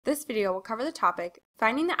This video will cover the topic,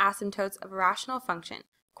 finding the asymptotes of a rational function,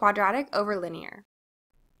 quadratic over linear.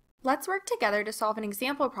 Let's work together to solve an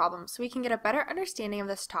example problem so we can get a better understanding of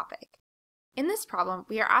this topic. In this problem,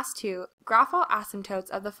 we are asked to graph all asymptotes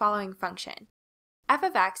of the following function. F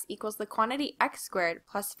of x equals the quantity x squared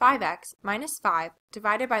plus 5x minus 5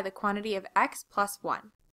 divided by the quantity of x plus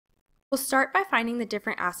 1. We'll start by finding the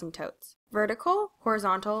different asymptotes, vertical,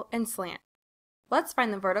 horizontal, and slant. Let's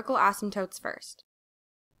find the vertical asymptotes first.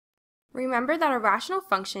 Remember that a rational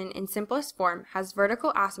function in simplest form has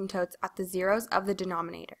vertical asymptotes at the zeros of the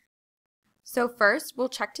denominator. So first, we'll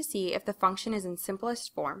check to see if the function is in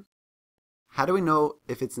simplest form. How do we know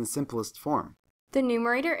if it's in simplest form? The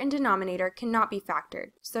numerator and denominator cannot be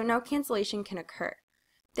factored, so no cancellation can occur.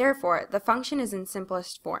 Therefore, the function is in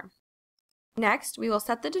simplest form. Next, we will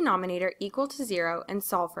set the denominator equal to 0 and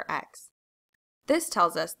solve for x. This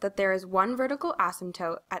tells us that there is one vertical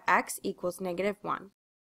asymptote at x equals -1.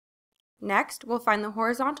 Next, we'll find the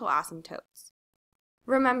horizontal asymptotes.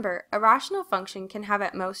 Remember, a rational function can have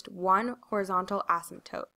at most one horizontal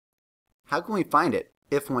asymptote. How can we find it,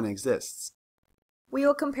 if one exists? We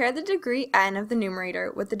will compare the degree n of the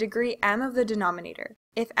numerator with the degree m of the denominator.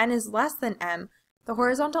 If n is less than m, the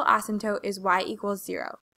horizontal asymptote is y equals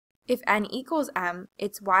 0. If n equals m,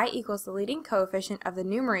 it's y equals the leading coefficient of the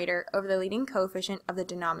numerator over the leading coefficient of the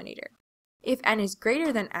denominator. If n is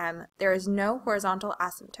greater than m, there is no horizontal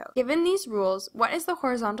asymptote. Given these rules, what is the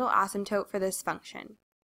horizontal asymptote for this function?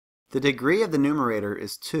 The degree of the numerator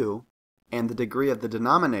is 2, and the degree of the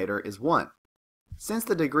denominator is 1. Since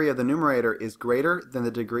the degree of the numerator is greater than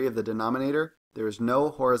the degree of the denominator, there is no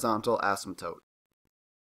horizontal asymptote.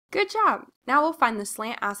 Good job! Now we'll find the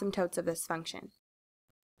slant asymptotes of this function.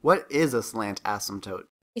 What is a slant asymptote?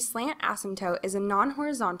 A slant asymptote is a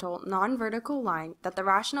non-horizontal, non-vertical line that the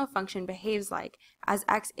rational function behaves like as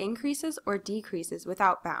x increases or decreases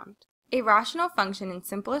without bound. A rational function in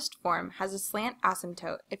simplest form has a slant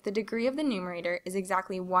asymptote if the degree of the numerator is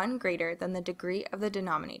exactly 1 greater than the degree of the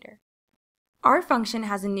denominator. Our function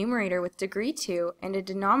has a numerator with degree 2 and a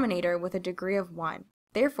denominator with a degree of 1.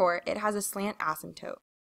 Therefore, it has a slant asymptote.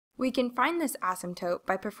 We can find this asymptote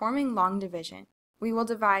by performing long division. We will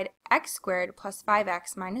divide x squared plus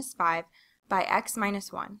 5x minus 5 by x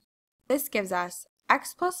minus 1. This gives us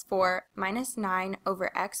x plus 4 minus 9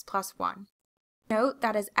 over x plus 1. Note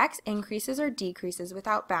that as x increases or decreases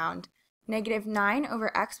without bound, -9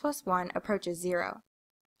 over x plus 1 approaches 0.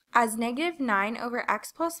 As -9 over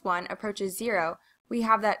x plus 1 approaches 0, we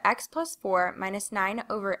have that x plus 4 minus 9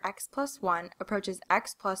 over x plus 1 approaches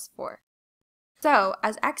x plus 4. So,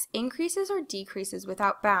 as x increases or decreases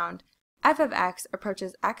without bound, f of x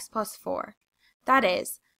approaches x plus 4. That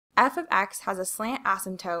is, f of x has a slant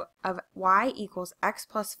asymptote of y equals x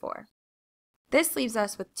plus 4. This leaves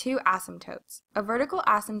us with two asymptotes, a vertical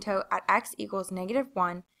asymptote at x equals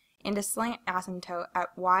 -1 and a slant asymptote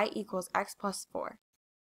at y equals x plus 4.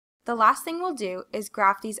 The last thing we'll do is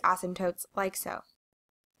graph these asymptotes like so.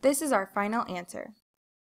 This is our final answer.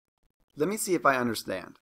 Let me see if I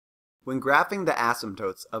understand. When graphing the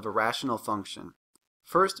asymptotes of a rational function,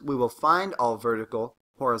 first we will find all vertical,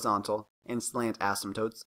 horizontal, and slant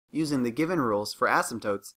asymptotes using the given rules for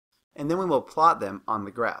asymptotes, and then we will plot them on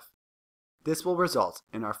the graph. This will result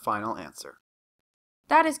in our final answer.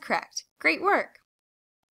 That is correct. Great work!